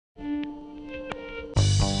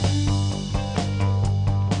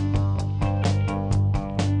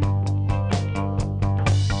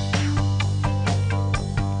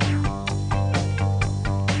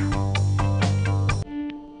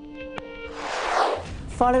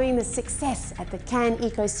Following the success at the Cannes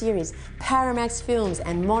Eco Series, Paramax Films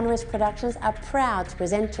and Monde Ouest Productions are proud to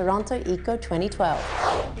present Toronto Eco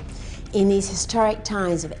 2012. In these historic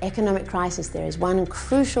times of economic crisis, there is one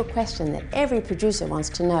crucial question that every producer wants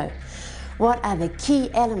to know. What are the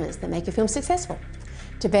key elements that make a film successful?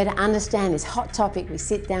 To better understand this hot topic, we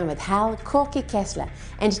sit down with Corky Kessler,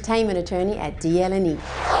 entertainment attorney at DL&E.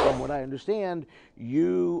 From what I understand,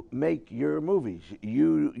 you make your movies.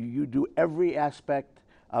 You do every aspect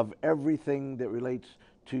of everything that relates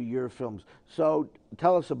to your films. So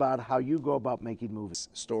tell us about how you go about making movies.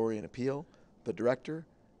 Story and appeal, the director,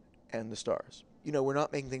 and the stars. You know, we're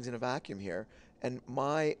not making things in a vacuum here, and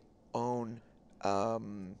my own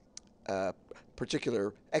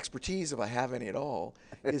particular expertise, if I have any at all,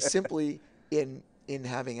 is simply in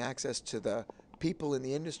having access to the people in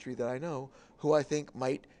the industry that I know who I think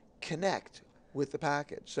might connect with the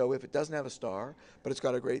package. So if it doesn't have a star, but it's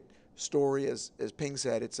got a great story, as Ping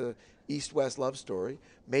said, it's a East-West love story,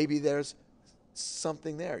 maybe there's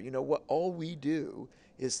something there. You know, what all we do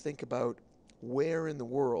is think about where in the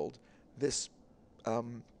world this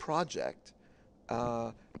project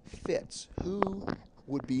fits. Who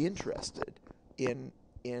would be interested in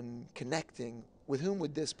connecting? With whom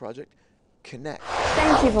would this project connect?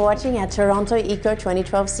 Thank you for watching our Toronto Eco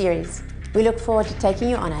 2012 series. We look forward to taking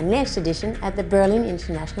you on our next edition at the Berlin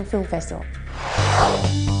International Film Festival.